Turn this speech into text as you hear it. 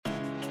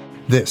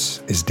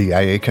This is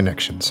DIA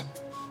Connections.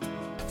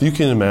 If you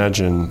can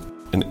imagine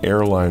an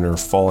airliner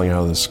falling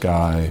out of the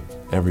sky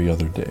every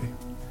other day,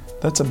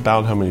 that's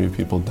about how many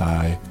people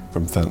die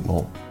from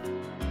fentanyl.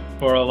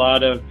 For a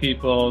lot of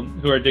people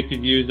who are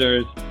addicted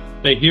users,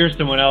 they hear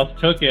someone else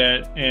took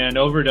it and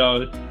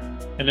overdosed,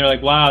 and they're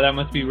like, wow, that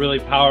must be really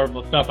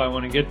powerful stuff. I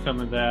want to get some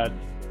of that.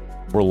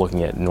 We're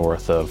looking at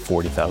north of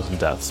 40,000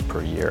 deaths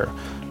per year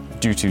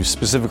due to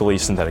specifically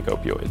synthetic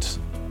opioids.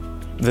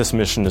 This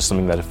mission is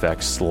something that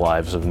affects the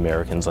lives of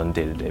Americans on a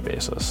day-to-day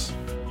basis.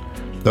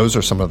 Those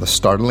are some of the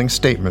startling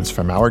statements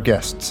from our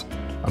guests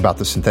about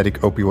the synthetic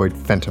opioid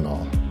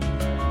fentanyl.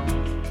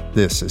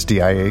 This is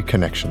DIA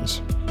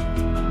Connections.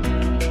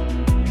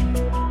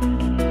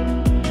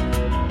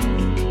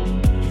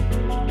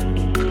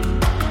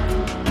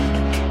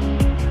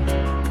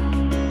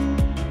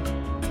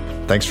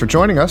 Thanks for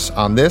joining us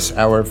on this,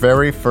 our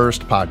very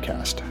first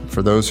podcast.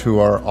 For those who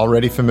are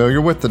already familiar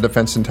with the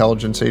Defense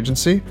Intelligence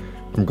Agency,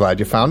 I'm glad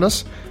you found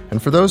us.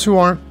 And for those who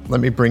aren't,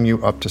 let me bring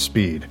you up to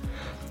speed.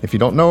 If you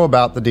don't know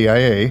about the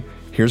DIA,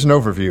 here's an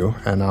overview,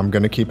 and I'm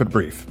going to keep it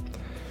brief.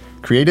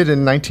 Created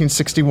in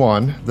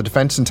 1961, the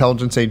Defense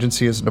Intelligence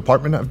Agency is a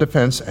Department of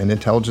Defense and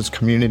Intelligence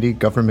Community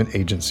government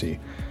agency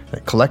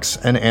that collects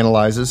and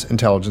analyzes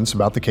intelligence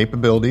about the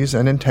capabilities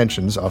and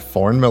intentions of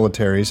foreign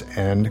militaries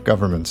and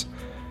governments.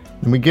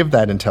 And we give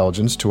that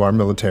intelligence to our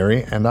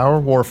military and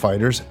our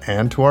warfighters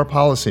and to our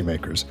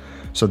policymakers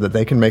so that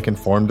they can make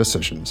informed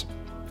decisions.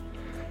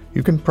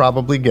 You can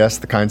probably guess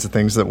the kinds of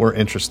things that we're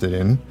interested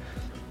in,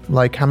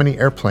 like how many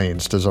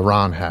airplanes does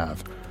Iran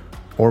have?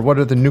 Or what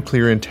are the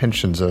nuclear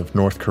intentions of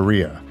North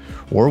Korea?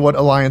 Or what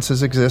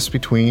alliances exist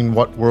between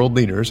what world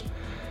leaders?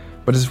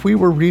 But as we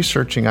were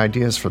researching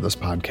ideas for this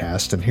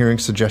podcast and hearing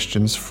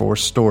suggestions for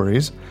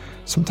stories,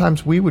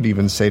 sometimes we would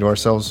even say to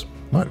ourselves,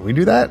 what, we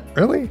do that?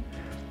 Really?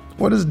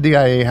 What does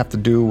DIA have to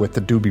do with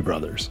the Doobie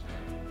Brothers?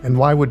 And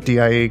why would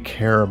DIA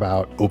care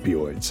about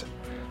opioids?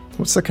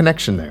 What's the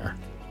connection there?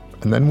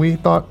 And then we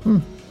thought,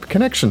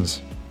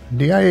 connections,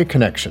 DIA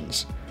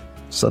Connections.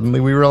 Suddenly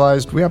we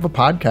realized we have a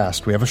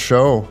podcast, we have a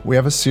show, we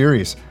have a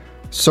series.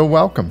 So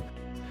welcome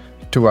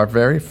to our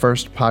very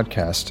first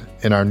podcast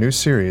in our new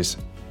series,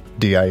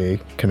 DIA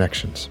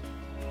Connections.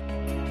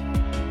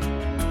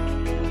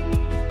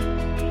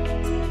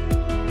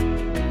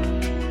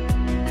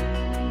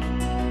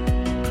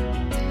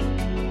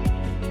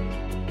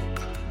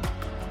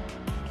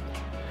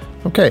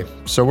 Okay,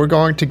 so we're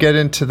going to get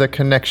into the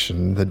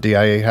connection the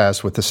DIA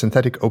has with the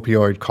synthetic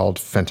opioid called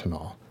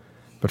fentanyl.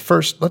 But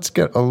first, let's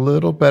get a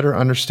little better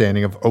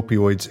understanding of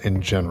opioids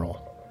in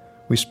general.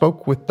 We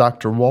spoke with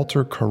Dr.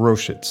 Walter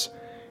Karoshitz.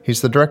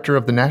 He's the director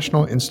of the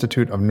National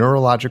Institute of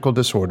Neurological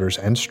Disorders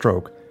and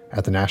Stroke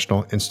at the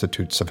National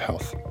Institutes of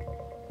Health.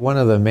 One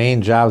of the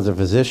main jobs of a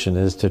physician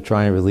is to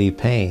try and relieve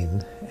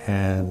pain.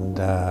 And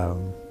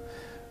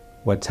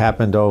what's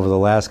happened over the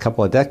last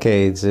couple of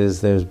decades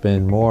is there's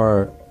been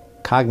more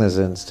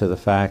cognizance to the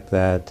fact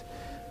that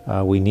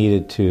we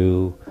needed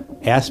to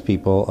ask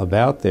people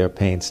about their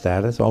pain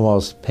status.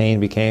 Almost pain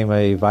became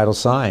a vital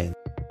sign.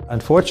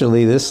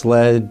 Unfortunately, this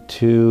led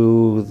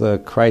to the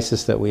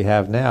crisis that we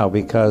have now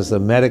because the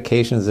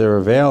medications that are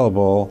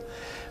available,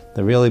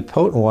 the really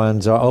potent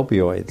ones, are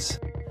opioids.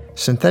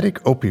 Synthetic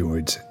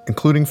opioids,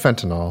 including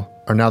fentanyl,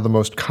 are now the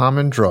most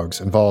common drugs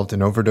involved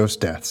in overdose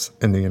deaths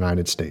in the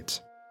United States.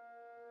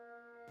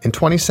 In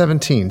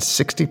 2017,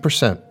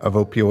 60% of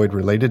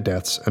opioid-related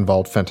deaths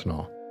involved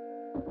fentanyl.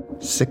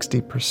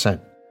 60%.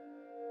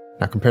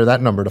 Now compare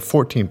that number to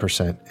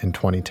 14% in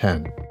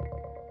 2010.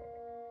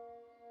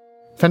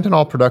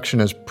 Fentanyl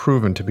production has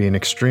proven to be an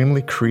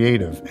extremely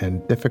creative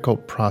and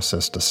difficult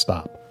process to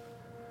stop.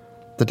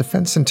 The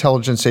Defense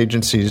Intelligence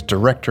Agency's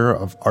Director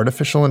of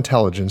Artificial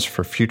Intelligence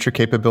for Future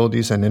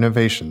Capabilities and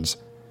Innovations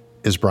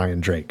is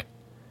Brian Drake.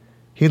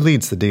 He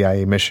leads the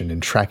DIA mission in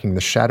tracking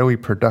the shadowy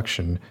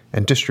production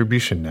and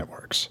distribution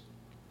networks.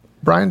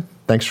 Brian,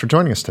 thanks for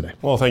joining us today.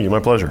 Well, thank you. My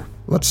pleasure.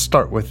 Let's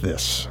start with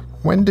this.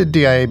 When did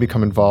DIA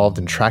become involved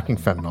in tracking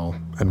fentanyl,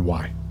 and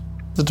why?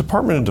 The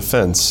Department of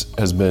Defense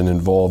has been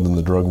involved in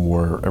the drug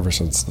war ever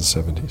since the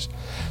 70s.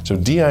 So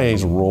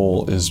DIA's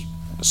role is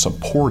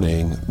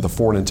supporting the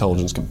foreign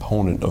intelligence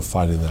component of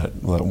fighting that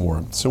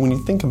war. So when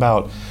you think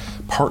about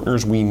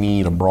partners we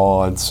need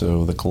abroad,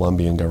 so the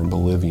Colombian government,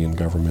 Bolivian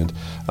government,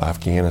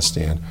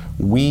 Afghanistan,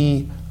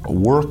 we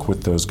work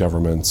with those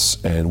governments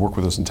and work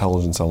with those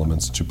intelligence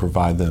elements to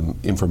provide them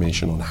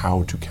information on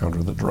how to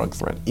counter the drug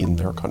threat in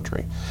their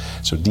country.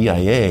 So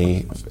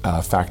DIA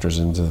factors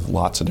into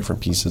lots of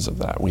different pieces of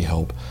that. We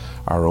help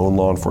our own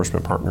law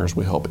enforcement partners,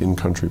 we help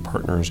in-country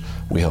partners,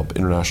 we help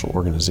international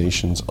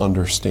organizations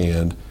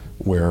understand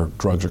where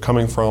drugs are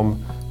coming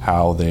from,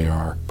 how they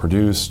are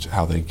produced,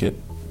 how they get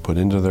put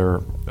into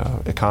their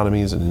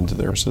economies and into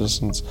their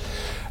citizens,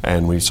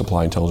 and we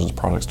supply intelligence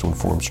products to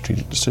inform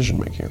strategic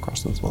decision-making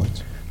across those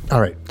lines.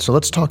 All right, so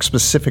let's talk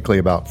specifically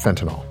about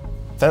fentanyl.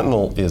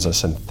 Fentanyl is a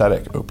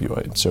synthetic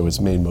opioid, so it's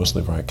made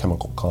mostly by a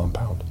chemical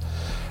compound.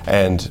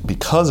 And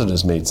because it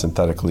is made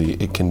synthetically,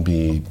 it can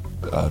be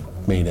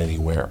made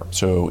anywhere.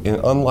 So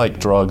unlike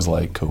drugs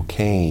like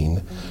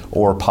cocaine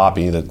or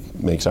poppy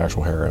that makes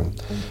actual heroin,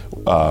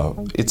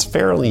 it's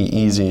fairly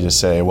easy to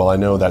say, well, I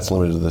know that's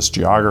limited to this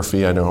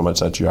geography. I know how much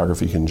that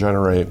geography can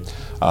generate.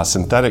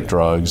 Synthetic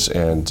drugs,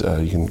 and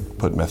you can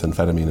put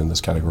methamphetamine in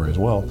this category as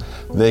well,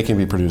 they can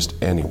be produced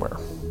anywhere.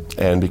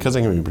 And because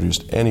they can be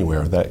produced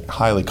anywhere, that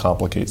highly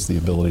complicates the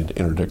ability to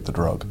interdict the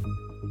drug.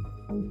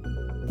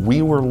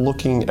 We were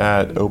looking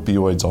at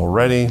opioids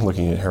already,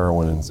 looking at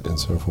heroin and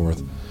so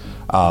forth.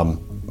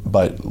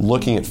 But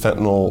looking at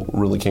fentanyl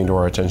really came to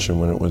our attention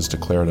when it was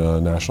declared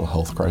a national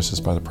health crisis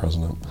by the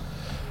president.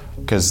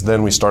 Because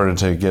then we started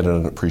to get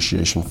an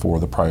appreciation for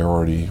the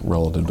priority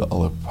relative to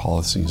other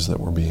policies that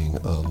were being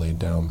laid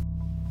down.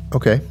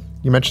 Okay,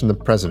 you mentioned the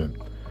president.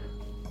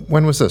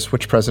 When was this?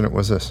 Which president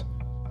was this?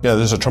 Yeah,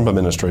 this is a Trump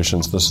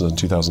administration, so this is in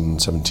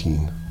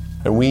 2017.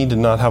 And we did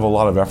not have a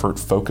lot of effort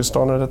focused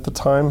on it at the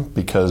time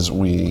because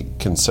we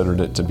considered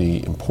it to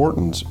be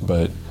important,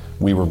 but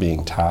we were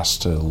being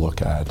tasked to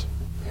look at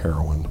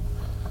heroin,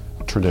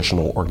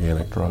 traditional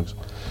organic drugs.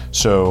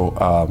 So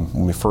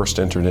when we first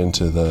entered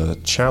into the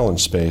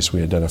challenge space,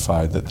 we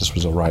identified that this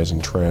was a rising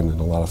trend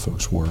and a lot of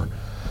folks were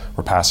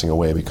passing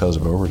away because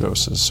of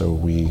overdoses. So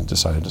we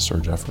decided to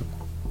surge effort.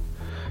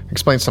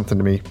 Explain something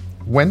to me.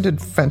 When did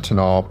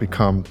fentanyl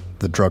become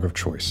the drug of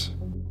choice?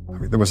 I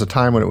mean, there was a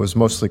time when it was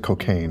mostly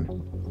cocaine.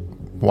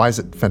 Why is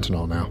it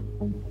fentanyl now?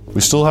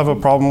 We still have a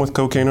problem with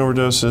cocaine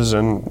overdoses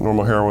and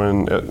normal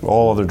heroin.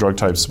 All other drug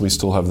types, we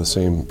still have the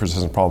same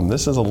persistent problem.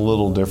 This is a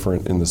little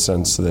different in the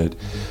sense that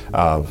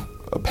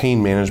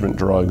pain management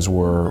drugs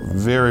were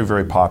very,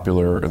 very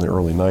popular in the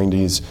early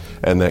 90s,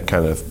 and that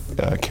kind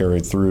of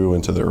carried through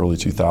into the early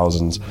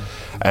 2000s.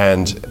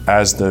 And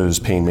as those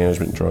pain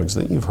management drugs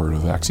that you've heard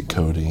of,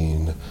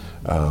 oxycodone,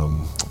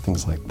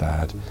 things like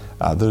that,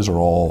 those are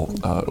all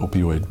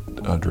opioid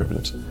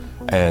derivatives.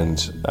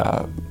 And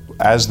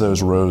as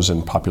those rose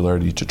in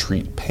popularity to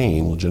treat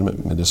pain,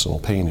 legitimate medicinal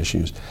pain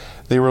issues,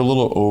 they were a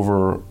little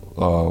over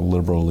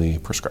liberally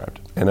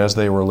prescribed. And as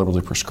they were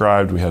liberally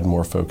prescribed, we had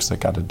more folks that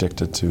got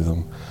addicted to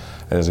them.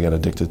 And as they got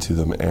addicted to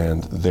them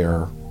and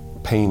their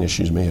pain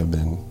issues may have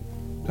been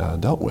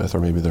dealt with, or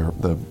maybe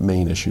the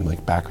main issue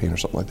like back pain or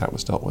something like that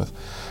was dealt with,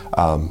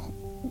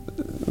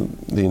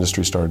 the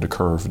industry started to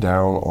curve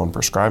down on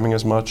prescribing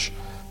as much,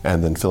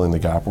 and then filling the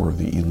gap were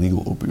the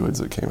illegal opioids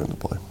that came into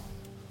play.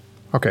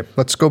 Okay,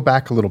 let's go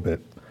back a little bit.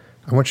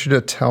 I want you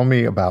to tell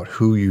me about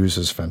who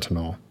uses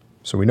fentanyl.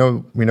 So we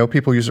know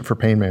people use it for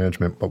pain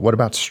management, but what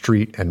about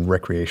street and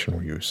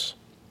recreational use?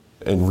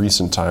 In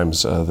recent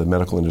times, the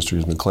medical industry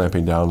has been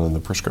clamping down on the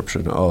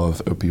prescription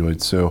of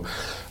opioids. So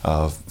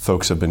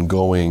folks have been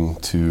going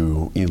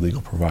to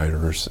illegal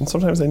providers, and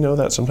sometimes they know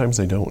that, sometimes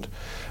they don't.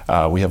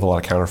 We have a lot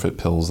of counterfeit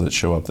pills that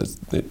show up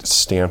that it's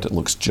stamped. It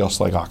looks just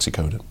like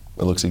oxycodone.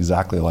 It looks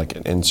exactly like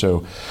it. And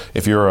so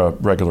if you're a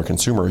regular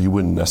consumer, you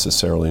wouldn't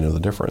necessarily know the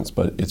difference,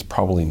 but it's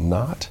probably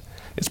not.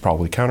 It's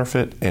probably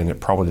counterfeit, and it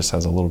probably just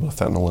has a little bit of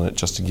fentanyl in it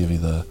just to give you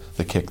the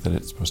kick that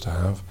it's supposed to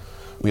have.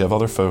 We have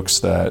other folks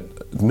that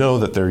know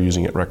that they're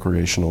using it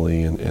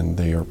recreationally and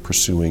they are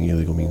pursuing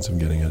illegal means of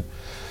getting it.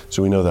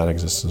 So we know that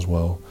exists as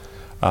well.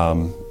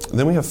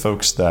 Then we have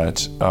folks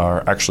that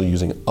are actually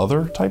using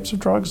other types of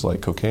drugs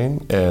like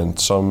cocaine, and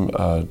some,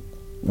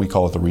 we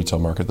call it the retail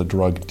market, the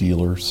drug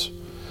dealers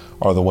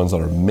are the ones that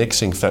are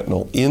mixing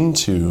fentanyl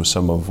into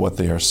some of what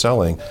they are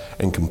selling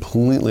and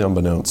completely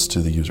unbeknownst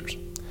to the users.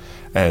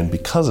 And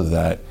because of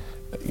that,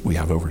 we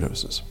have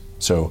overdoses.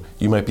 So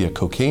you might be a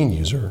cocaine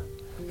user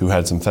who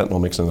had some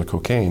fentanyl mixed in their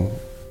cocaine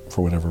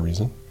for whatever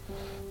reason.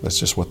 That's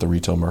just what the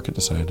retail market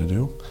decided to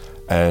do.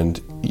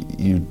 And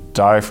you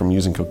die from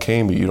using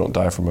cocaine, but you don't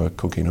die from a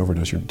cocaine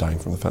overdose, you're dying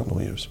from the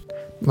fentanyl use.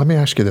 Let me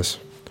ask you this.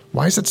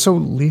 Why is it so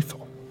lethal?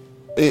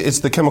 It's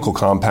the chemical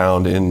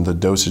compound in the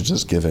dosage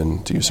that's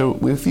given to you. So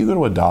if you go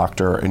to a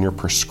doctor and you're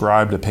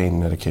prescribed a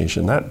pain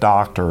medication, that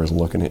doctor is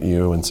looking at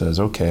you and says,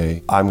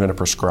 okay, I'm going to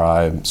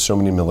prescribe so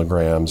many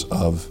milligrams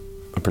of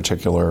a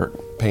particular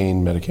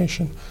pain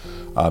medication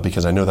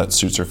because I know that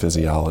suits your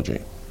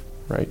physiology,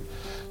 right?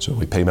 So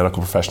we pay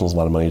medical professionals a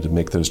lot of money to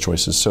make those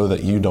choices so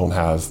that you don't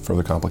have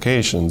further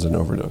complications and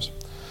overdose.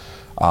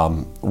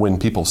 When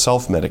people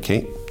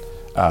self-medicate,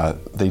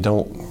 they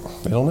don't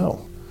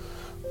know.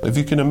 If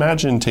you can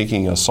imagine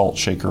taking a salt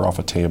shaker off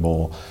a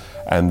table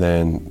and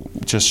then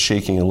just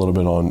shaking a little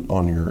bit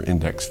on your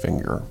index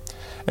finger,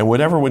 and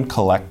whatever would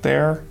collect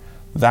there,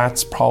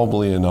 that's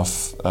probably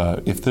enough.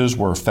 If those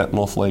were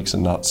fentanyl flakes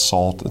and not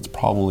salt, it's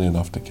probably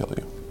enough to kill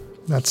you.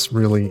 That's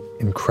really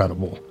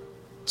incredible.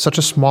 Such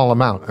a small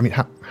amount. I mean,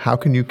 how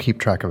can you keep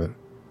track of it?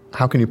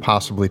 How can you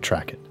possibly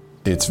track it?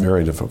 It's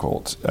very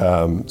difficult.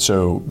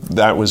 So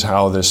that was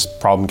how this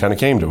problem kind of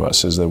came to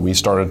us, is that we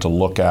started to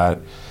look at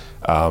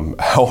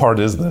how hard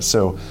is this?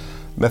 So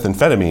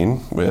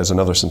methamphetamine, as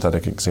another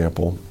synthetic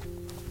example,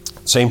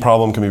 same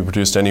problem, can be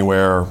produced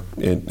anywhere.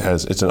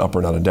 It's an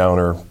upper, not a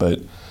downer, but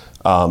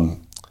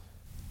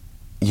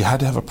you had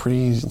to have a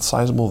pretty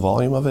sizable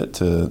volume of it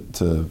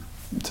to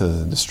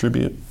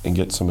distribute and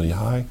get somebody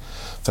high.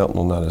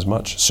 fentanyl not as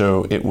much.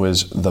 So it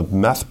was the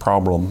meth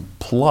problem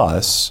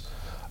plus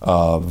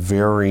a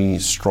very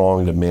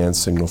strong demand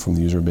signal from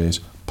the user base,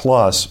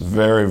 plus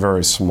very,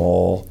 very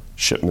small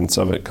shipments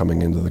of it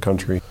coming into the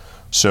country.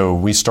 So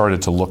we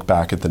started to look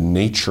back at the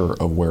nature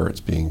of where it's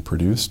being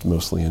produced,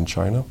 mostly in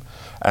China.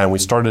 And we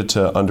started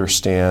to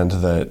understand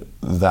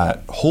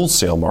that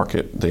wholesale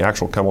market, the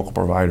actual chemical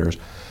providers,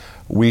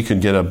 we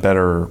could get a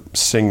better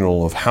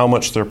signal of how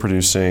much they're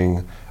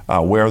producing,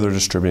 where they're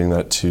distributing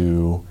that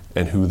to,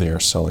 and who they are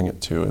selling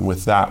it to. And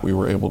with that, we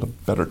were able to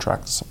better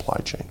track the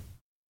supply chain.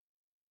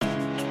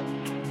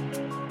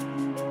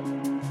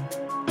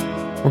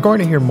 We're going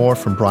to hear more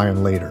from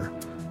Brian later,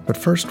 but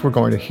first we're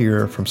going to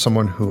hear from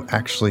someone who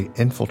actually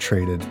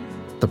infiltrated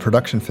the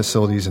production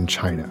facilities in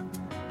China.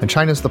 And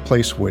China's the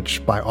place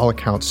which, by all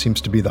accounts,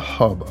 seems to be the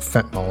hub of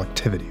fentanyl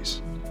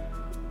activities.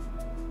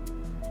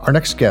 Our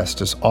next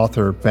guest is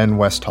author Ben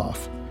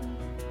Westhoff.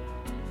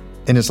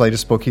 In his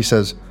latest book, he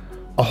says,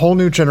 "A whole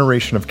new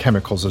generation of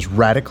chemicals is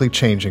radically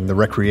changing the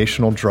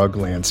recreational drug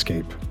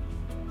landscape."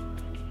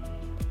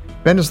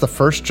 Ben is the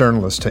first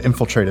journalist to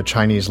infiltrate a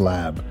Chinese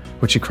lab,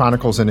 which he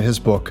chronicles in his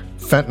book,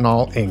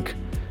 Fentanyl, Inc.,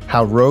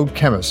 How Rogue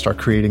Chemists Are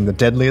Creating the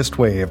Deadliest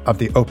Wave of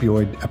the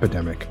Opioid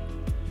Epidemic.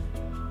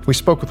 We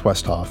spoke with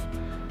Westhoff,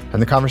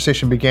 and the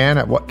conversation began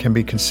at what can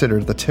be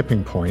considered the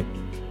tipping point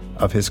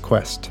of his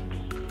quest.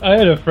 I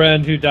had a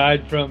friend who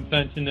died from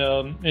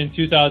fentanyl in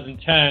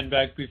 2010,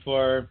 back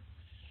before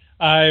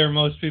I or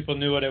most people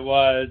knew what it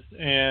was.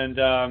 And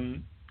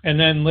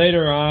then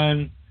later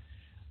on,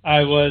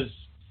 I was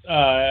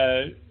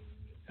a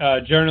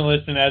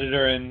journalist and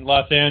editor in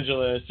Los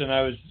Angeles, and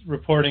I was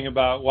reporting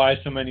about why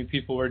so many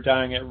people were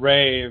dying at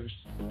raves.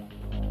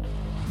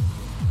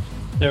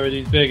 There were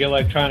these big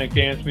electronic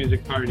dance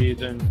music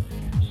parties, and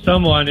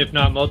someone, if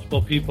not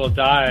multiple people,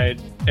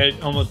 died at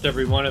almost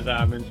every one of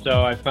them. And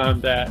so I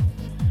found that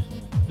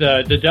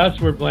the deaths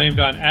were blamed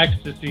on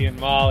ecstasy and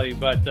Molly,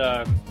 but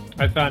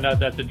I found out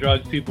that the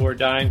drugs people were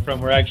dying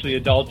from were actually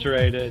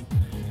adulterated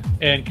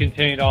and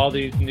contained all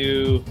these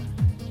new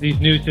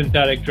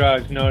synthetic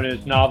drugs known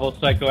as novel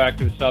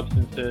psychoactive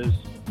substances,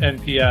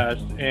 NPS.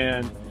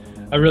 And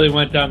I really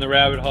went down the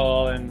rabbit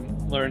hole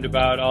and learned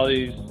about all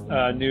these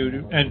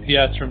new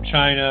NPS from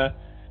China,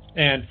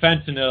 and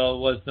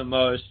fentanyl was the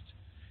most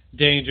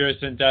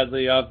dangerous and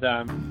deadly of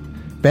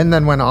them. Ben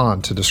then went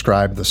on to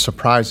describe the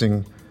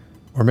surprising,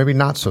 or maybe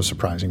not so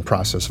surprising,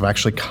 process of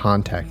actually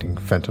contacting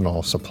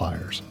fentanyl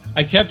suppliers.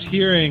 I kept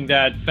hearing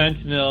that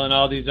fentanyl and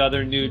all these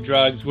other new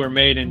drugs were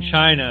made in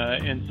China,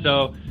 and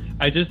so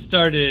I just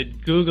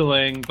started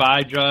Googling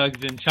buy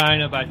drugs in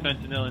China, buy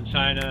fentanyl in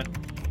China,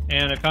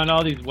 and I found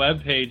all these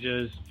web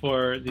pages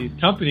for these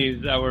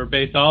companies that were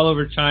based all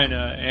over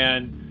China,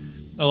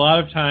 and a lot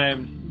of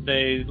times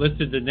they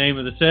listed the name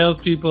of the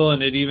salespeople,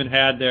 and it even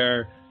had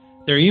their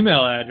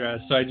email address.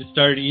 So I just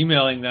started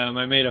emailing them.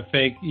 I made a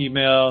fake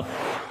email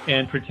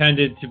and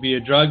pretended to be a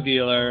drug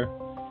dealer,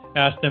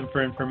 asked them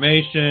for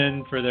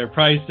information, for their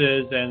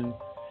prices, and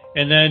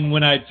then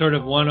when I'd sort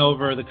of won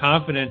over the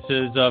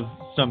confidences of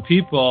some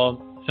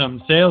people,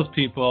 some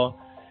salespeople,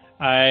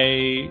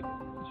 I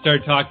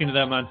started talking to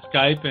them on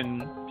Skype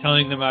and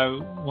telling them I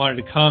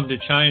wanted to come to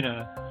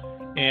China.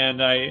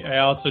 And I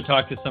also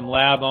talked to some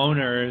lab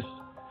owners,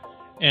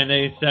 and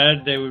they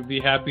said they would be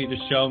happy to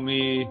show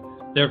me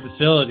their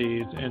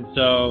facilities. And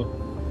so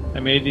I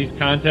made these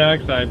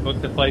contacts, I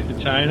booked a flight to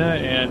China,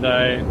 and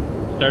I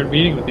started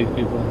meeting with these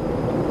people.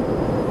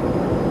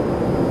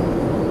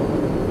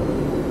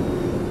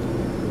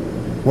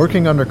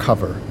 Working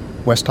undercover,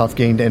 Westhoff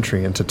gained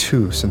entry into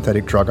 2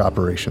 synthetic drug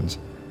operations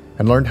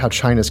and learned how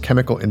China's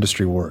chemical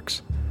industry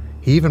works.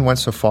 He even went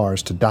so far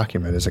as to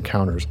document his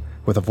encounters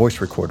with a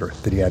voice recorder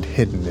that he had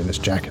hidden in his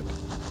jacket.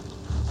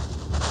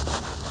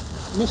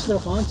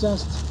 Mr. Huang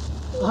just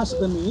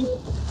asked me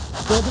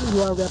whether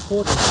you are a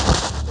reporter.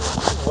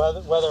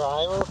 Whether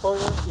I'm a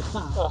reporter?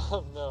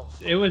 No.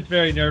 It was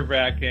very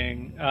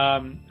nerve-wracking.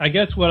 I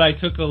guess what I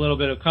took a little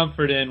bit of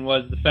comfort in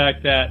was the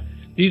fact that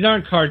these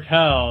aren't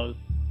cartels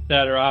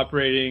that are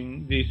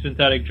operating the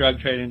synthetic drug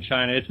trade in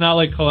China. It's not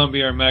like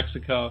Colombia or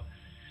Mexico.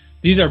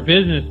 These are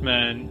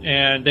businessmen,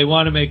 and they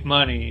want to make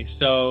money.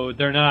 So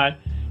they're not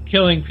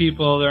killing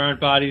people. There aren't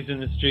bodies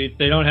in the streets.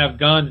 They don't have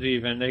guns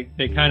even.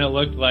 They kind of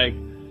looked like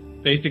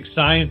basic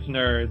science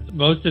nerds.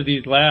 Most of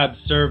these labs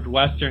served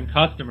Western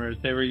customers.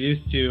 They were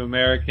used to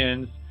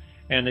Americans,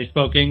 and they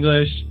spoke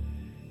English.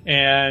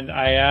 And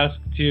I asked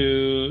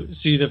to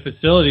see the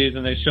facilities,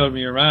 and they showed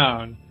me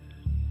around.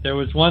 There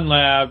was one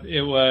lab,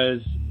 it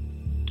was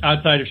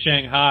outside of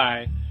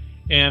Shanghai,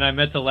 and I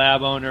met the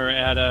lab owner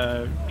at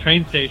a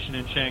train station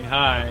in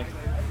Shanghai,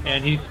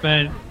 and he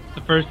spent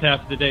the first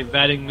half of the day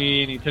vetting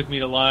me, and he took me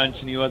to lunch,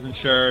 and he wasn't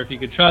sure if he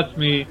could trust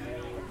me.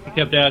 He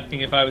kept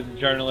asking if I was a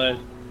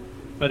journalist,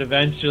 but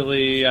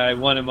eventually I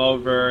won him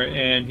over,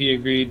 and he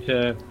agreed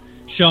to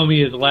show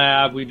me his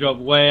lab. We drove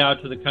way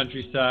out to the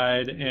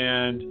countryside,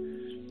 and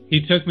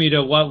he took me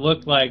to what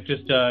looked like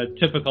just a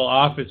typical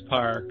office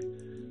park.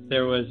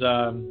 There was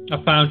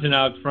a fountain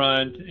out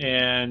front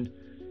and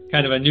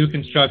kind of a new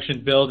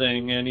construction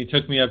building, and he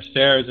took me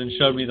upstairs and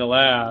showed me the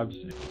labs.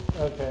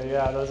 Okay,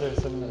 yeah, those are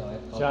some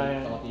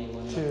giant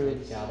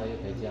tubes.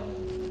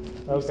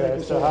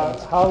 Okay, so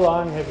how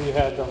long have you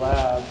had the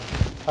lab?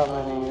 How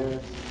many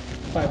years?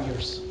 5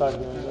 years. 5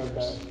 years,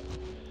 okay.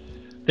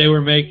 They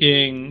were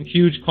making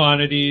huge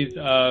quantities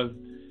of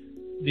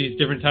these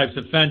different types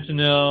of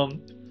fentanyl,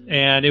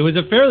 and it was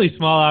a fairly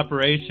small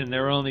operation.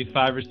 There were only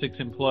 5 or 6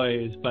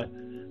 employees, but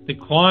the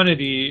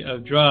quantity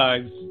of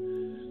drugs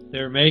they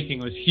were making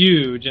was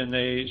huge, and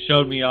they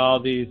showed me all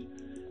these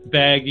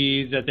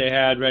baggies that they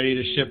had ready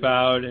to ship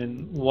out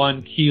in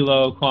 1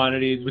 kilo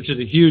quantities, which is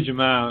a huge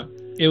amount.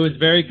 It was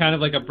very kind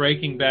of like a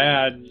Breaking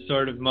Bad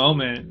sort of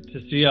moment to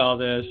see all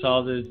this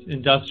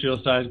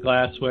industrial-sized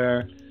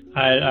glassware.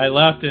 I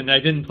left and I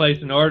didn't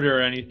place an order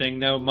or anything.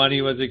 No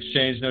money was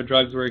exchanged, no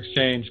drugs were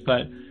exchanged,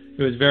 but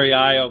it was very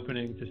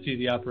eye-opening to see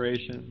the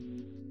operation.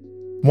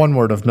 One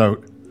word of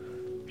note.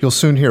 You'll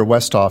soon hear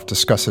Westhoff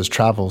discuss his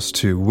travels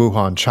to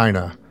Wuhan,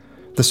 China.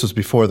 This was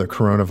before the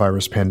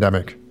coronavirus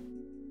pandemic.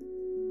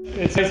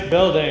 It's this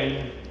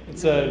building.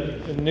 It's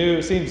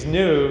seems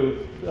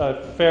new,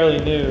 fairly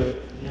new.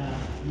 Yeah.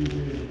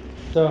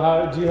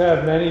 So do you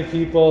have many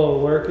people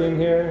working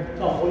here?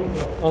 No,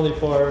 Only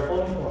four.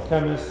 Only 4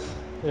 chemists.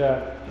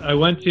 Yeah. I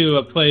went to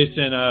a place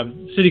in a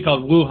city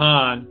called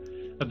Wuhan,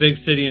 a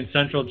big city in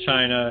central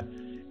China,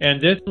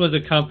 and this was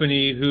a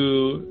company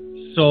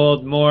who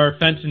sold more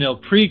fentanyl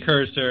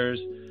precursors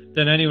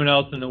than anyone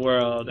else in the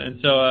world.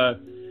 And so a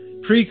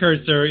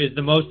precursor is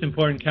the most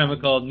important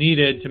chemical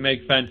needed to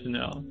make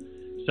fentanyl.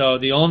 So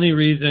the only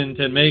reason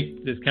to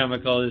make this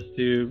chemical is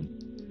to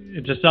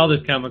sell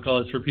this chemical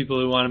is for people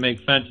who want to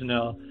make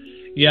fentanyl.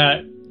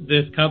 Yet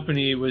this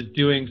company was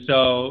doing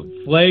so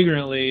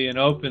flagrantly and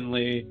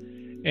openly,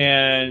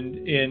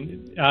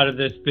 and out of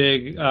this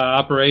big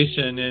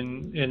operation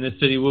in the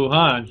city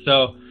Wuhan.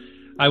 So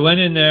I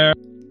went in there,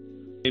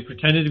 they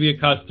pretended to be a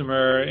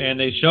customer, and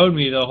they showed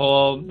me the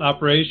whole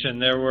operation.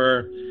 There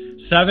were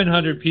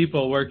 700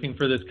 people working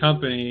for this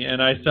company,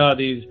 and I saw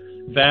these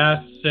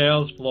vast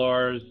sales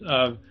floors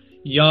of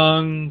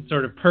young,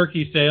 sort of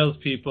perky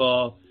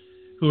salespeople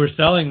who were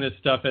selling this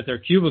stuff at their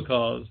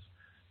cubicles.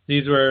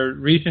 These were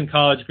recent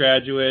college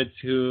graduates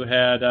who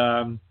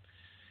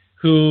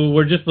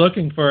were just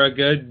looking for a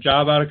good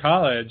job out of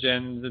college,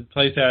 and the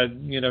place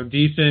had,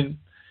 decent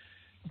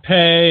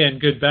pay and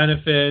good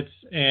benefits.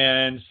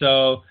 And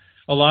so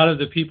a lot of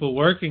the people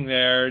working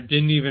there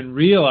didn't even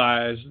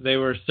realize they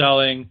were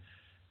selling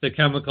the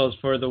chemicals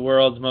for the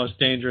world's most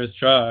dangerous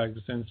drugs.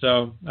 And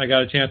so I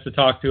got a chance to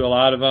talk to a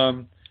lot of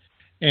them,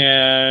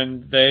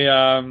 and they,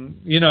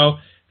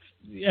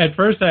 at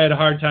first I had a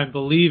hard time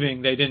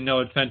believing they didn't know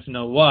what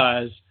fentanyl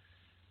was,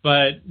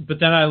 but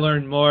then I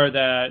learned more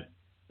that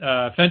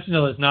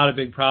fentanyl is not a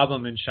big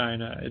problem in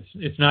China.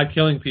 It's not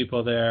killing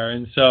people there,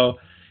 and so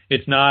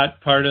it's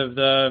not part of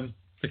the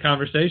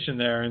conversation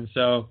there. And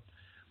so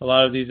a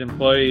lot of these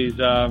employees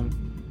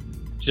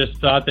just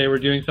thought they were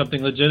doing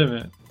something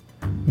legitimate.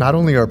 Not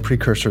only are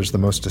precursors the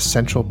most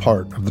essential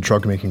part of the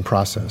drug-making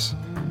process,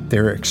 they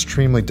are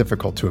extremely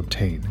difficult to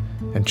obtain,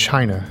 and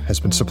China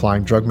has been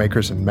supplying drug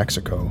makers in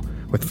Mexico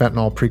with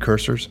fentanyl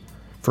precursors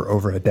for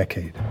over a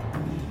decade.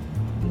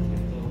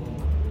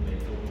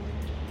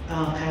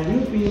 Have you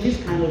been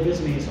this kind of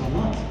business or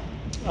not?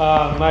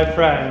 My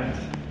friend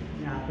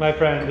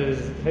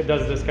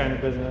does this kind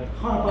of business.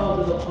 How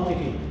about the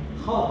quantity?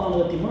 How about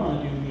the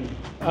demand, do you mean?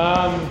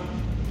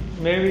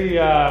 Maybe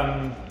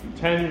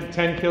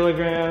 10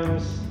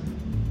 kilograms.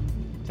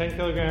 10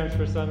 kilograms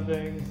for some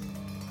things.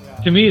 Yeah.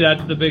 To me,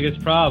 that's the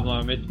biggest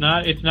problem. It's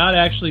not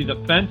actually the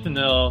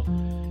fentanyl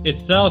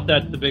itself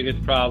that's the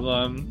biggest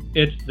problem.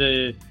 It's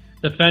the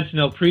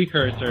fentanyl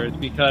precursors,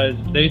 because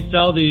they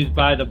sell these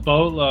by the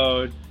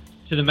boatload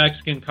to the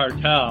Mexican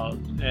cartels,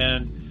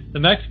 and the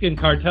Mexican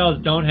cartels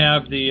don't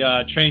have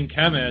the trained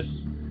chemists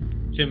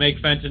to make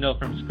fentanyl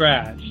from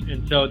scratch,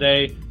 and so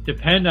they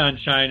depend on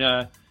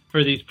China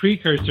for these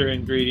precursor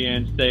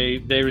ingredients. They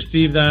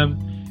receive them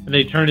and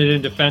they turn it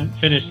into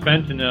finished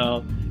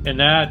fentanyl, and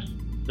that's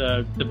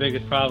the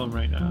biggest problem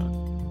right now.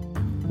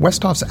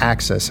 Westhoff's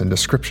access and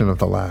description of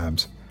the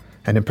labs,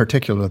 and in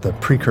particular the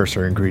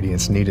precursor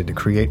ingredients needed to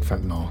create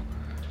fentanyl,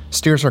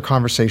 steers our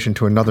conversation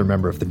to another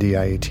member of the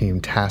DIA team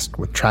tasked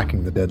with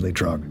tracking the deadly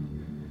drug.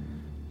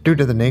 Due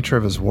to the nature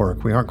of his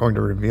work, we aren't going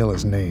to reveal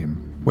his name,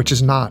 which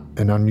is not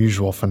an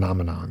unusual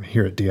phenomenon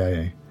here at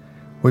DIA.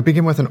 We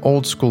begin with an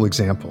old-school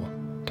example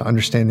to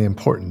understand the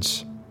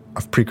importance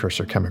of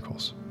precursor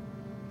chemicals.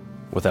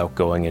 Without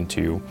going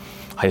into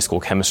high school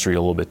chemistry a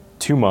little bit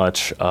too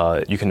much,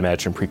 you can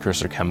imagine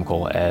precursor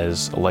chemical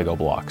as a Lego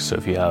block. So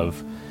if you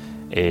have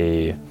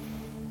a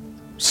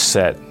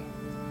set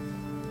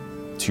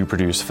to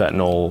produce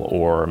fentanyl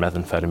or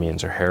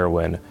methamphetamines or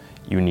heroin,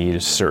 you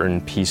need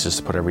certain pieces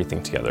to put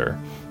everything together.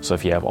 So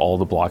if you have all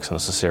the blocks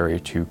necessary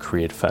to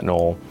create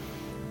fentanyl,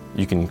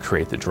 you can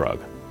create the drug.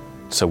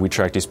 So we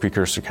track these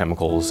precursor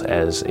chemicals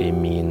as a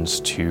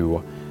means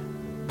to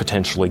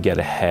potentially get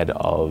ahead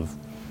of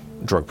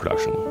drug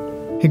production.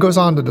 He goes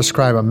on to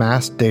describe a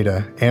mass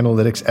data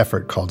analytics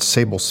effort called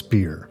Sable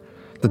Spear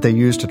that they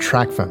use to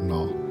track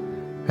fentanyl,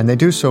 and they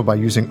do so by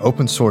using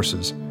open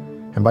sources.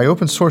 And by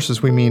open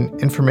sources, we mean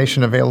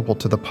information available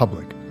to the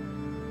public.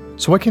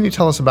 So what can you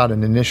tell us about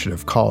an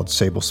initiative called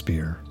Sable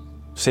Spear?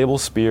 Sable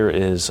Spear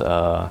is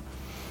a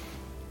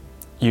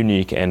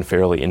unique and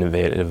fairly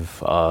innovative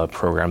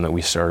program that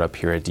we started up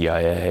here at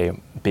DIA,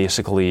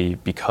 basically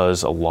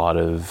because a lot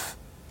of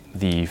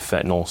the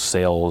fentanyl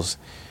sales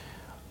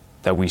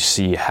that we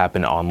see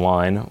happen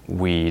online,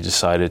 we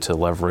decided to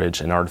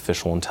leverage an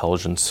artificial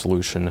intelligence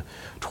solution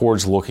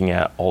towards looking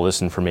at all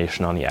this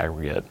information on the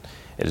aggregate.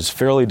 It is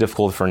fairly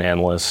difficult for an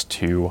analyst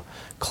to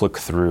click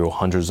through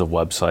hundreds of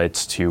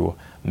websites to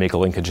make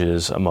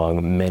linkages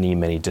among many,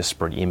 many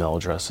disparate email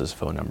addresses,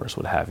 phone numbers,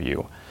 what have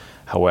you.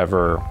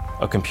 However,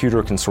 a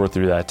computer can sort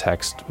through that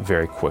text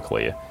very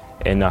quickly.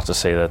 And not to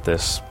say that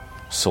this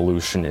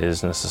solution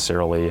is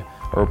necessarily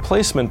a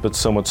replacement, but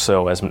so much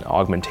so as an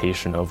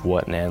augmentation of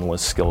what an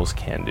analyst's skills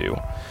can do.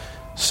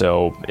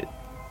 So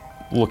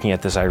looking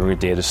at this aggregate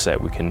data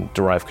set, we can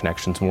derive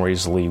connections more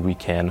easily. We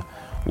can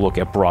look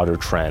at broader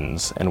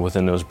trends. And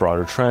within those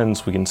broader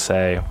trends, we can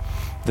say,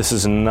 this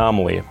is an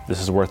anomaly.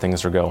 This is where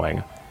things are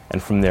going. And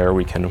from there,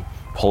 we can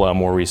pull out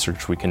more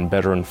research. We can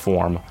better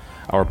inform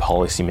our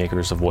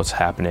policymakers of what's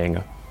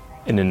happening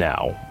in the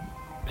now.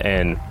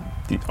 And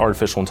the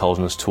artificial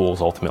intelligence tools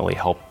ultimately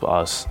help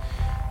us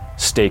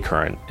stay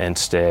current and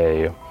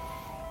stay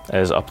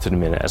as up to the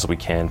minute as we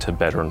can to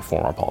better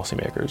inform our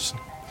policymakers.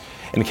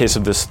 In the case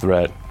of this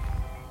threat,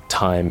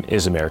 time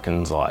is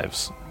Americans'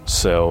 lives.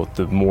 So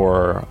the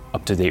more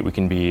up to date we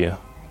can be,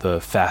 the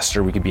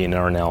faster we can be in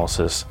our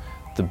analysis,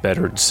 the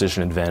better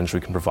decision advantage we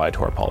can provide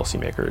to our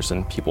policymakers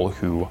and people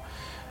who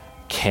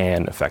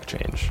can affect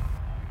change.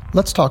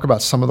 Let's talk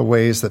about some of the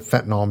ways that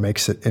fentanyl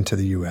makes it into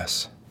the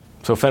U.S.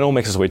 So fentanyl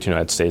makes its way to the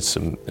United States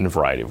in a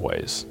variety of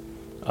ways.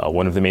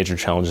 One of the major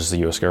challenges the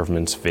U.S.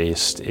 government's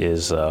faced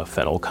is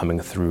fentanyl coming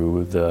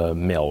through the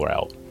mail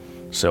route.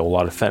 So a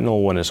lot of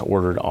fentanyl, when it's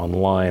ordered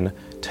online,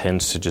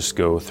 tends to just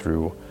go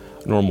through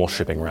normal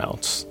shipping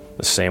routes.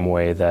 The same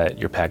way that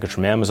your package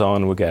from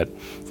Amazon would get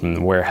from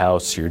the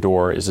warehouse to your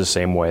door is the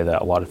same way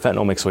that a lot of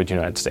fentanyl makes its way to the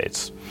United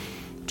States,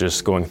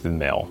 just going through the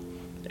mail.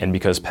 And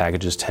because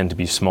packages tend to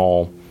be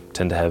small,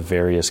 tend to have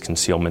various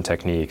concealment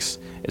techniques,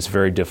 it's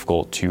very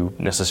difficult to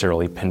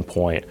necessarily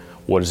pinpoint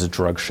what is a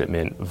drug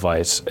shipment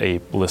vice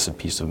a illicit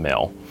piece of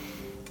mail.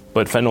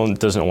 But fentanyl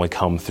doesn't only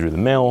come through the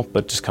mail,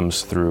 but just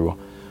comes through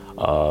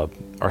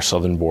our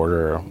southern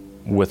border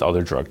with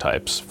other drug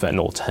types.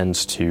 Fentanyl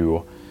tends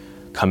to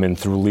come in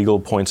through legal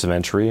points of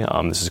entry.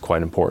 This is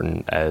quite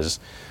important as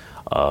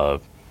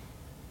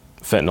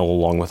fentanyl,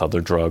 along with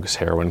other drugs,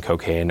 heroin,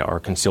 cocaine, are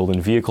concealed in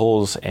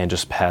vehicles and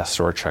just pass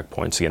through our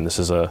checkpoints. Again, this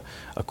is a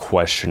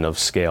question of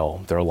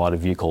scale. There are a lot of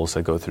vehicles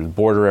that go through the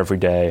border every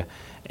day,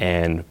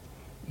 and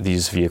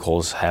these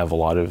vehicles have a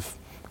lot of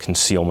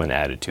concealment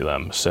added to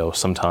them. So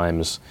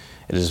sometimes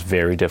it is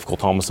very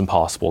difficult, almost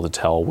impossible, to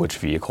tell which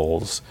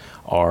vehicles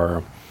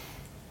are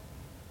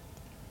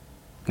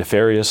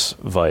nefarious,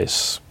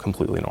 vice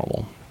completely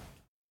normal.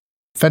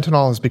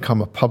 Fentanyl has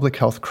become a public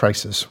health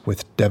crisis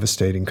with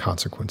devastating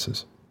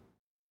consequences.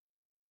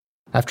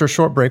 After a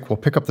short break, we'll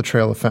pick up the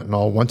trail of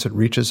fentanyl once it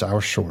reaches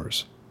our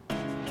shores.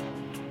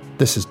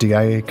 This is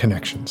DIA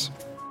Connections.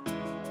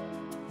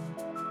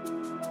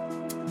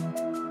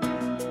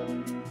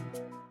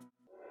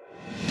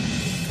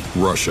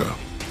 Russia,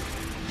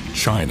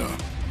 China,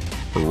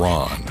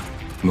 Iran,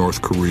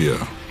 North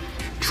Korea,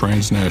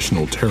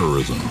 transnational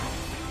terrorism.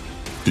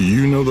 Do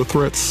you know the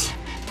threats?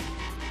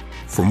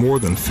 For more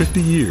than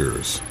 50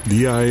 years,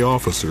 DIA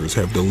officers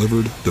have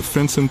delivered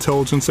defense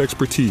intelligence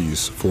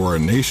expertise for our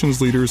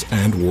nation's leaders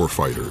and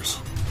warfighters.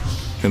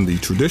 In the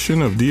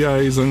tradition of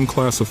DIA's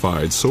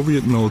unclassified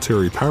Soviet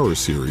military power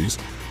series,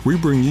 we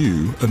bring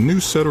you a new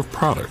set of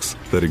products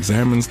that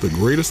examines the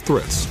greatest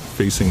threats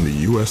facing the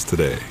U.S.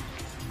 today.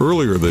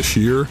 Earlier this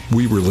year,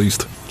 we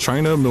released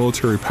China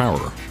Military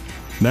Power.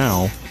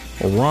 Now,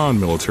 Iran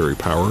Military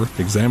Power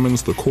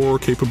examines the core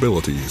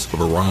capabilities of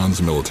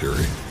Iran's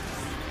military.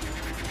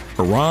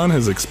 Iran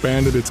has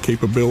expanded its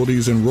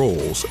capabilities and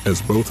roles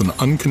as both an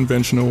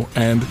unconventional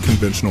and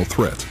conventional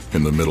threat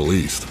in the Middle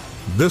East.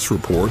 This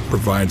report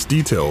provides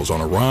details on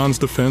Iran's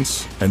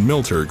defense and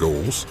military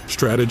goals,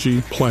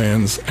 strategy,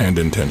 plans, and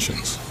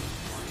intentions.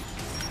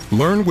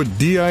 Learn what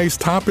DIA's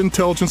top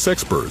intelligence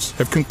experts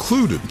have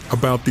concluded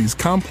about these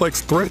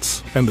complex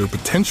threats and their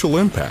potential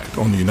impact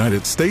on the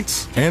United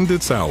States and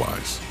its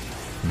allies.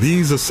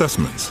 These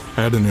assessments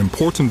add an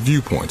important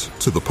viewpoint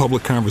to the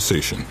public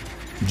conversation.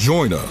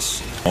 Join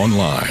us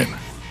online.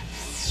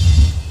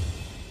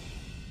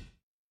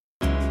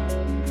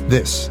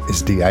 This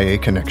is DIA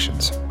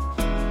Connections.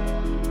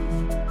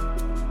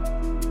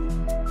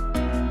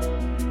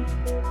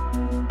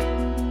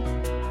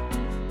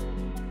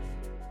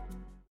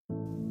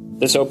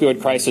 This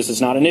opioid crisis is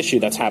not an issue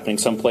that's happening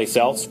someplace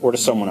else or to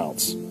someone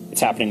else.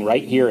 It's happening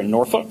right here in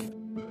Norfolk.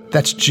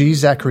 That's G.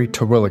 Zachary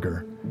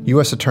Terwilliger,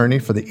 U.S. Attorney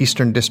for the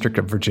Eastern District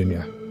of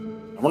Virginia.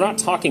 We're not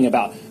talking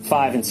about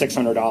 $500 and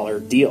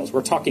 $600 deals.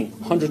 We're talking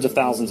hundreds of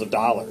thousands of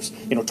dollars,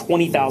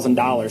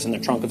 $20,000 in the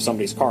trunk of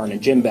somebody's car in a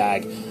gym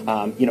bag,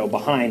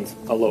 behind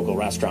a local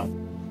restaurant.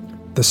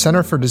 The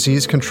Center for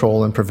Disease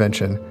Control and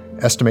Prevention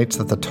estimates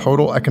that the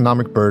total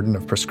economic burden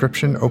of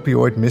prescription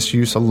opioid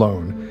misuse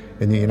alone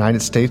in the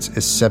United States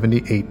is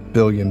 $78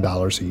 billion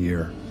a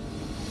year.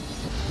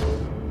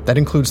 That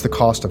includes the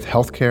cost of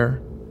health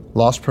care,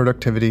 lost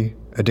productivity,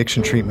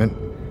 addiction treatment,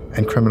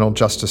 and criminal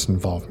justice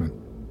involvement.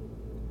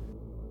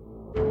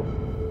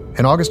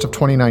 In August of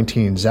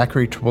 2019,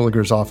 Zachary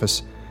Terwilliger's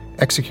office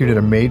executed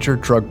a major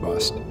drug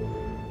bust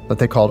that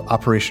they called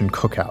Operation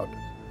Cookout.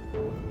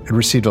 It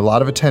received a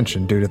lot of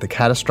attention due to the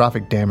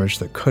catastrophic damage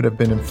that could have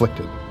been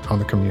inflicted on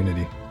the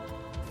community.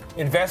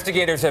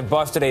 Investigators have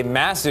busted a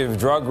massive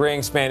drug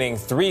ring spanning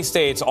 3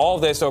 states, all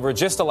this over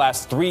just the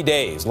last 3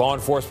 days. Law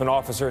enforcement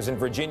officers in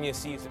Virginia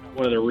seized...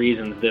 One of the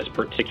reasons this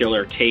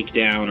particular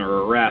takedown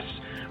or arrest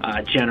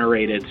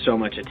generated so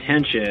much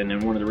attention,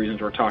 and one of the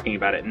reasons we're talking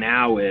about it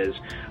now is,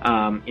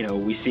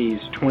 we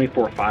seized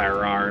 24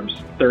 firearms,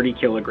 30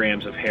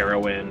 kilograms of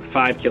heroin,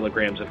 5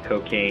 kilograms of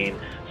cocaine,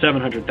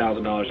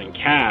 $700,000 in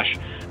cash.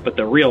 But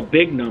the real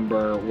big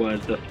number was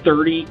the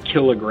 30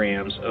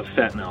 kilograms of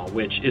fentanyl,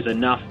 which is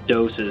enough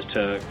doses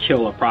to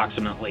kill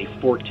approximately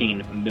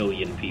 14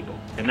 million people.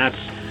 And that's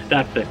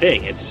the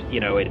thing.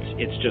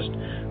 It's just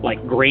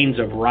like grains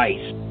of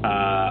rice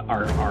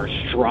are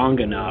strong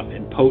enough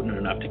and potent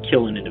enough to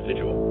kill an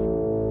individual.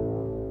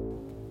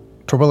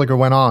 Terwilliger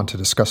went on to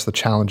discuss the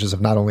challenges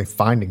of not only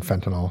finding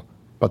fentanyl,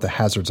 but the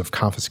hazards of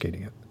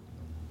confiscating it.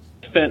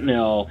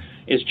 Fentanyl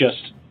is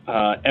just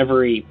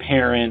every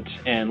parent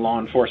and law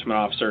enforcement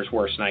officer's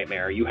worst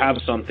nightmare. You have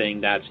something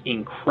that's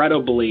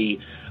incredibly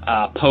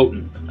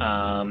potent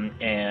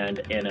and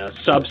a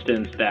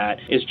substance that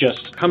is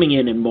just coming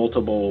in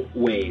multiple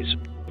ways.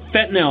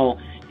 Fentanyl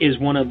is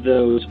one of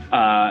those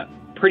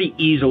pretty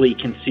easily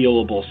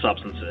concealable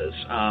substances.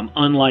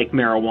 Unlike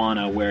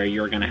marijuana, where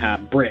you're going to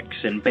have bricks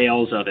and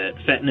bales of it,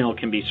 fentanyl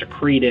can be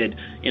secreted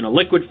in a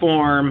liquid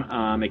form,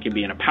 it can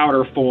be in a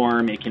powder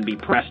form, it can be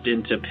pressed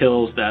into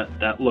pills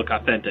that look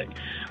authentic.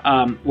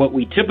 What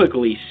we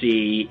typically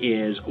see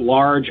is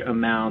large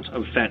amounts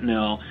of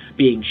fentanyl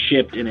being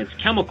shipped in its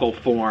chemical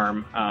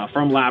form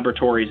from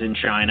laboratories in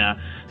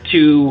China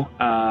to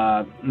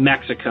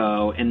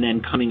Mexico and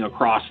then coming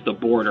across the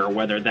border,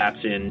 whether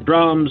that's in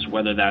drums,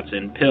 whether that's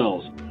in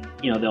pills.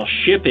 They'll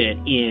ship it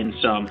in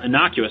some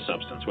innocuous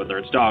substance, whether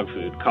it's dog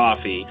food,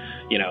 coffee,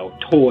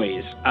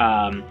 toys.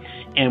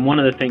 And one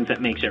of the things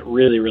that makes it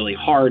really, really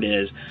hard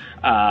is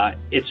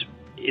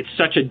it's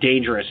such a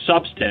dangerous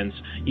substance.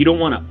 You don't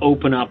want to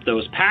open up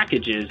those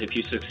packages if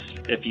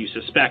you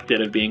suspect it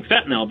of being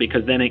fentanyl,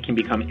 because then it can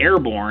become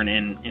airborne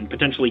and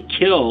potentially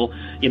kill,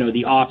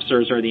 the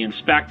officers or the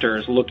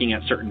inspectors looking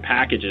at certain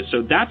packages.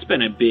 So that's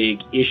been a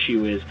big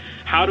issue, is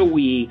how do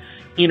we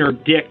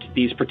interdict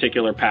these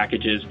particular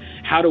packages?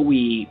 How do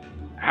we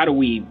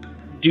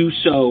do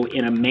so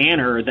in a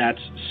manner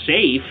that's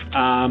safe,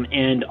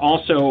 and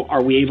also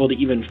are we able to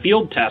even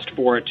field test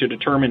for it to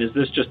determine, is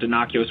this just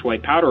innocuous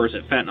white powder or is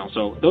it fentanyl?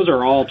 So those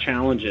are all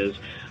challenges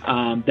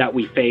that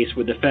we face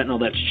with the fentanyl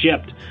that's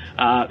shipped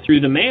through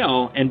the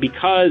mail, and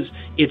because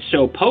it's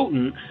so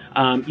potent,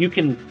 you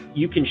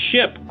can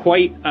ship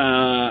quite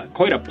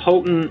a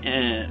potent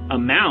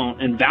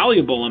amount and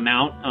valuable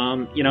amount,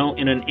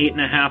 in an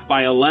 8.5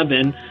 by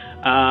 11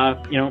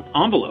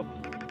 envelope.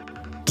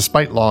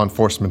 Despite law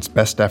enforcement's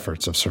best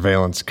efforts of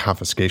surveillance,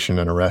 confiscation,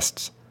 and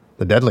arrests,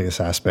 the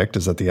deadliest aspect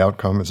is that the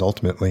outcome is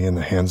ultimately in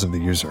the hands of the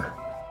user.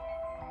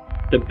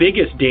 The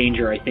biggest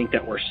danger, I think,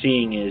 that we're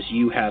seeing is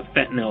you have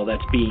fentanyl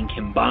that's being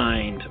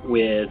combined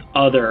with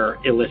other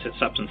illicit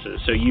substances.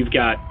 So you've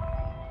got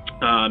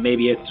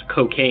maybe it's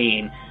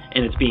cocaine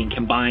and it's being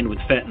combined with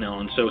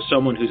fentanyl. And so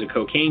someone who's a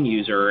cocaine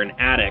user or an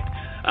addict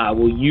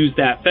will use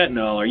that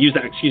fentanyl or use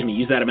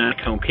that amount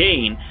of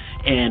cocaine,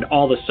 and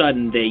all of a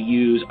sudden they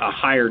use a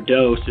higher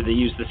dose. So they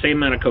use the same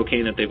amount of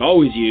cocaine that they've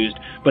always used,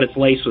 but it's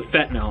laced with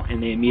fentanyl,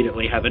 and they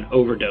immediately have an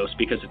overdose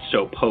because it's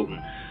so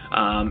potent.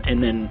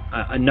 And then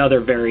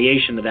another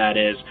variation of that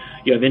is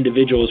you have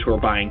individuals who are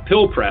buying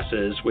pill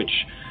presses,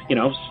 which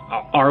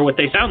are what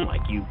they sound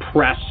like. You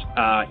press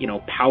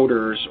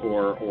powders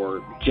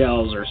or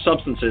gels or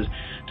substances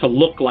to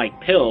look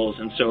like pills.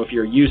 And so if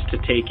you're used to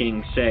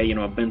taking, say, a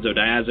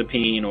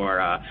benzodiazepine or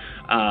a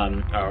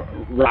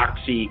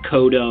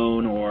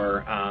roxycodone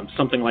or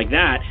something like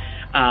that,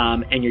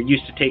 and you're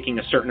used to taking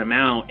a certain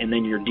amount, and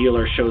then your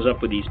dealer shows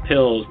up with these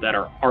pills that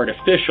are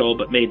artificial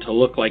but made to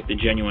look like the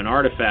genuine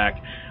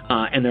artifact,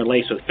 and they're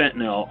laced with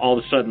fentanyl, all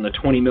of a sudden the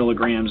 20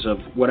 milligrams of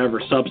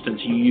whatever substance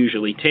you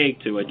usually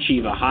take to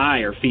achieve a high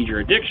or feed your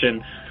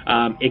addiction,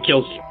 it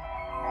kills you.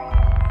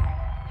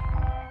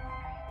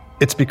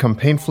 It's become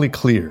painfully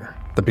clear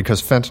that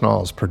because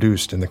fentanyl is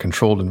produced in the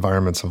controlled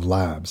environments of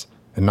labs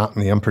and not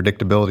in the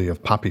unpredictability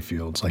of poppy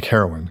fields like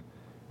heroin,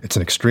 it's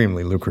an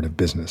extremely lucrative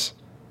business.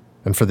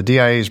 And for the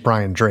DIA's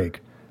Brian Drake,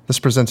 this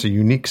presents a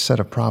unique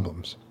set of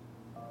problems.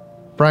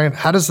 Brian,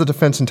 how does the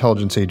Defense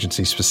Intelligence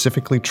Agency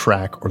specifically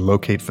track or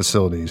locate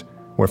facilities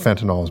where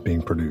fentanyl is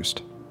being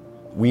produced.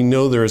 We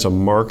know there is a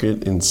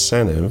market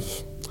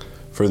incentive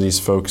for these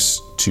folks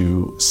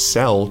to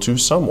sell to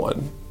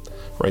someone,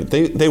 right?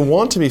 They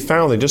want to be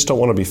found, they just don't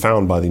want to be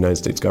found by the United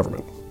States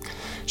government.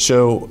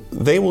 So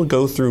they will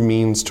go through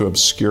means to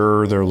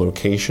obscure their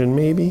location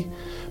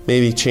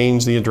maybe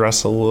change the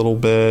address a little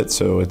bit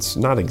so it's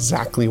not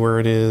exactly where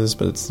it is,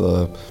 but it's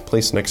the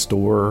place next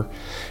door,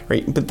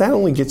 right? But that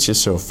only gets you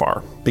so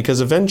far,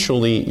 because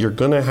eventually you're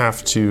going to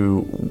have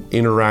to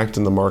interact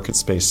in the market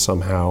space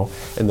somehow,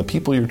 and the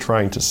people you're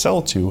trying to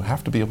sell to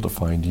have to be able to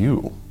find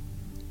you,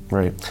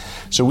 right?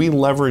 So we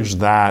leverage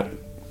that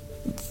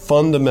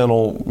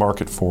fundamental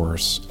market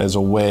force as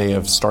a way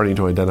of starting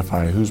to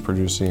identify who's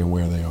producing and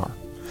where they are.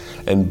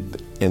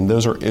 And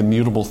those are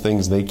immutable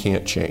things they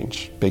can't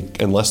change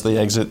unless they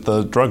exit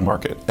the drug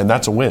market. And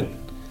that's a win.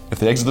 If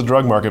they exit the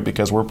drug market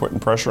because we're putting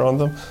pressure on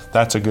them,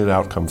 that's a good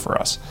outcome for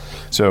us.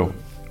 So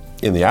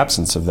in the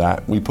absence of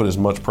that, we put as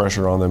much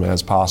pressure on them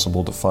as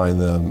possible to find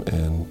them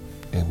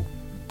and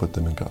put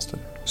them in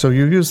custody. So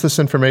you use this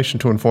information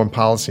to inform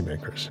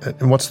policymakers.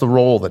 And what's the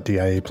role that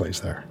DIA plays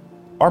there?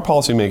 Our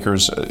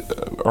policymakers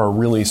are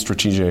really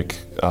strategic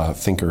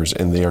thinkers,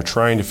 and they are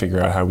trying to figure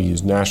out how we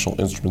use national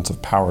instruments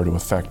of power to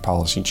affect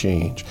policy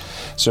change.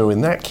 So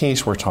in that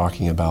case, we're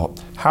talking about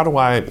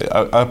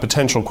a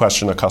potential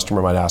question a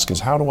customer might ask is,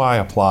 how do I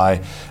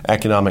apply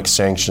economic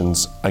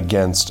sanctions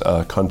against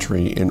a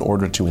country in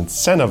order to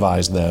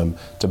incentivize them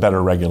to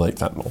better regulate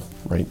fentanyl,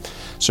 right?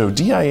 So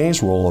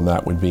DIA's role in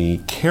that would be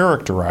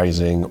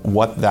characterizing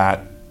what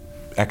that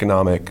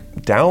economic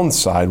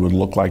downside would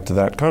look like to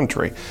that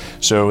country.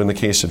 So in the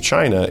case of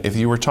China, if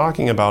you were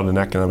talking about an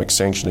economic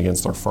sanction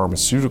against our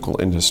pharmaceutical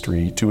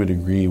industry to a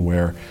degree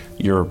where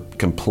you're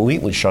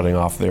completely shutting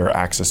off their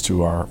access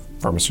to our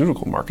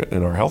pharmaceutical market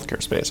in our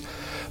healthcare space,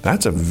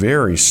 that's a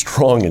very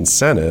strong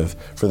incentive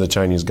for the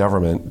Chinese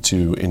government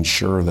to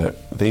ensure that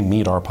they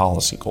meet our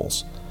policy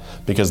goals.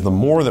 Because the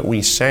more that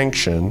we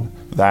sanction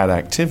that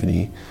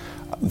activity,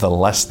 the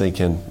less they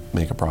can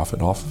make a profit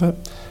off of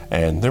it.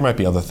 And there might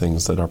be other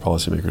things that our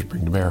policymakers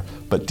bring to bear.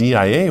 But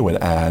DIA would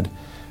add,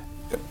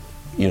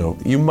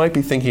 you might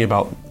be thinking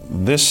about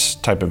this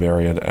type of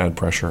area to add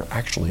pressure.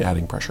 Actually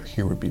adding pressure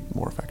here would be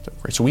more effective,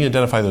 right? So we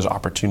identify those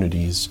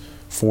opportunities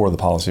for the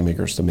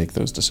policymakers to make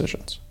those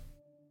decisions.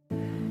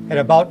 At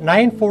about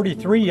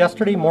 9:43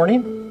 yesterday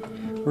morning,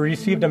 we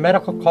received a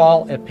medical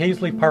call at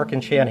Paisley Park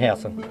in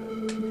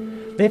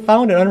Chanhassen. They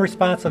found an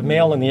unresponsive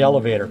male in the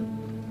elevator.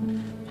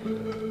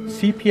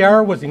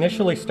 CPR was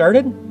initially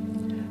started,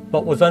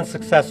 but was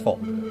unsuccessful.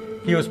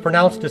 He was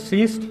pronounced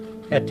deceased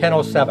at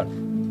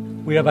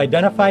 10:07. We have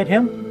identified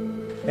him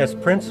as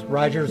Prince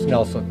Rogers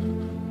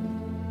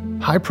Nelson.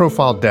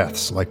 High-profile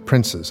deaths like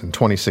Prince's in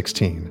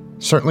 2016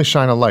 certainly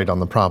shine a light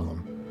on the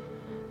problem.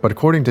 But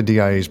according to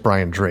DIA's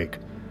Brian Drake,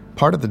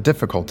 part of the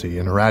difficulty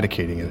in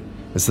eradicating it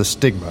is the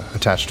stigma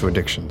attached to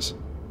addictions.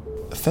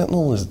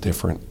 Fentanyl is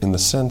different in the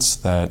sense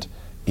that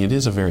it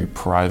is a very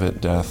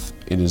private death.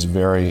 It is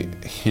very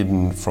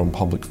hidden from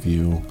public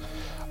view.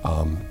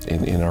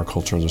 In our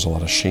culture, there's a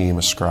lot of shame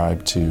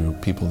ascribed to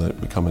people that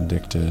become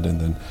addicted and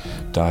then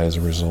die as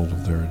a result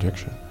of their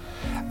addiction.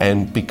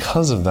 And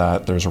because of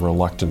that, there's a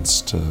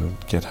reluctance to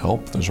get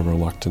help. There's a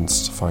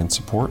reluctance to find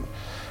support.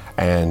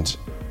 And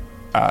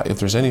if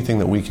there's anything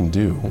that we can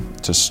do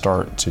to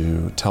start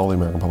to tell the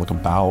American public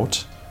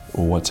about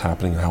what's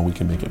happening and how we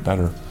can make it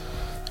better,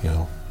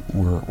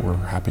 we're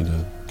happy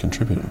to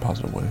contribute in a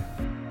positive way.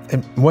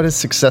 And what is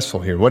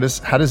successful here?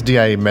 How does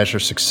DIA measure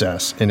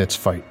success in its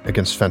fight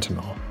against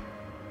fentanyl?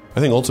 I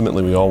think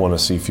ultimately we all want to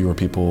see fewer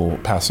people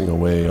passing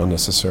away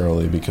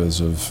unnecessarily because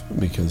of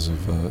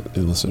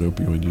illicit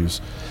opioid use.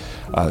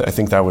 I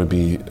think that would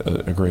be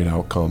a great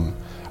outcome.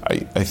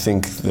 I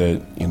think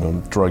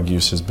that drug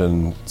use has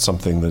been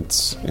something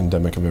that's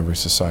endemic of every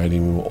society.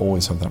 We will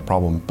always have that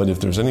problem. But if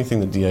there's anything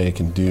that DIA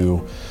can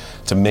do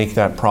to make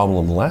that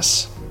problem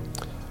less,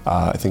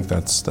 I think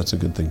that's a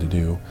good thing to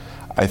do.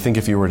 I think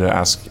if you were to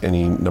ask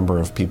any number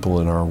of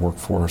people in our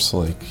workforce,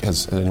 like,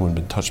 has anyone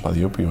been touched by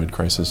the opioid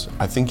crisis?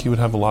 I think you would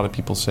have a lot of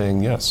people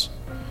saying yes.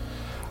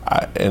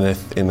 And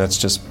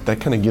that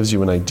kind of gives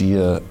you an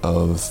idea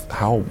of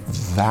how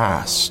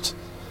vast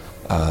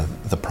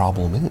the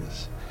problem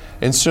is.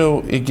 And so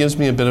it gives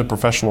me a bit of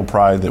professional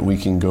pride that we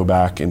can go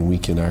back and we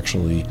can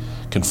actually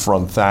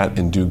confront that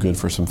and do good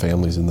for some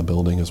families in the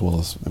building as well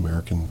as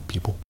American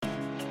people.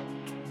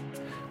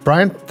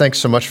 Brian, thanks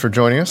so much for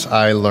joining us.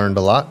 I learned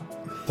a lot.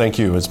 Thank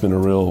you. It's been a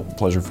real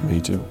pleasure for me,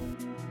 too.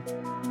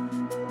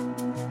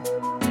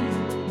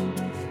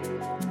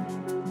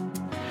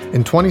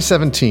 In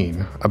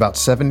 2017, about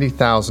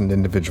 70,000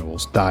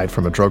 individuals died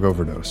from a drug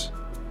overdose.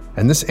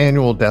 And this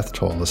annual death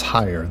toll is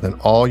higher than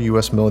all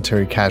U.S.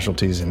 military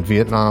casualties in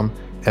Vietnam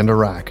and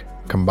Iraq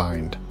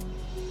combined.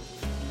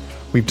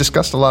 We've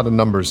discussed a lot of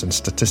numbers and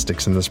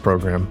statistics in this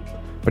program,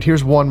 but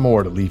here's one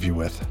more to leave you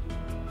with.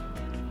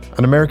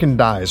 An American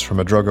dies from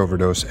a drug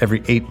overdose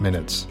every 8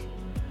 minutes.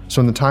 So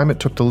in the time it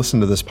took to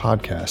listen to this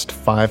podcast,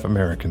 5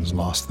 Americans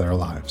lost their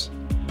lives.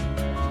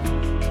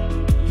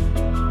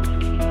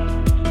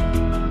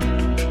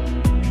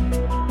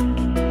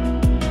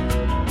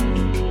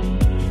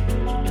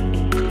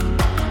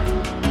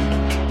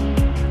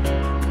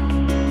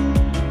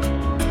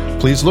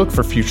 Please look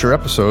for future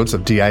episodes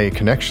of DIA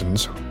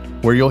Connections,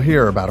 where you'll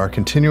hear about our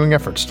continuing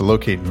efforts to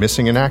locate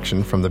missing in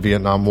action from the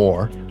Vietnam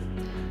War,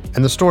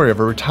 and the story of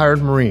a retired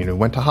Marine who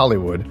went to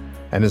Hollywood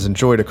and has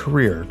enjoyed a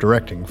career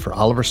directing for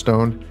Oliver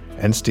Stone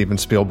and Steven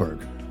Spielberg.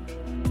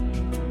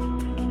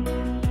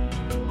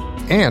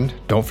 And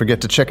don't forget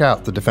to check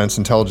out the Defense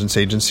Intelligence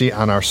Agency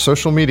on our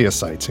social media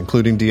sites,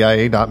 including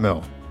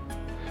DIA.mil.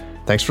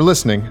 Thanks for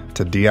listening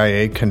to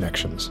DIA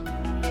Connections.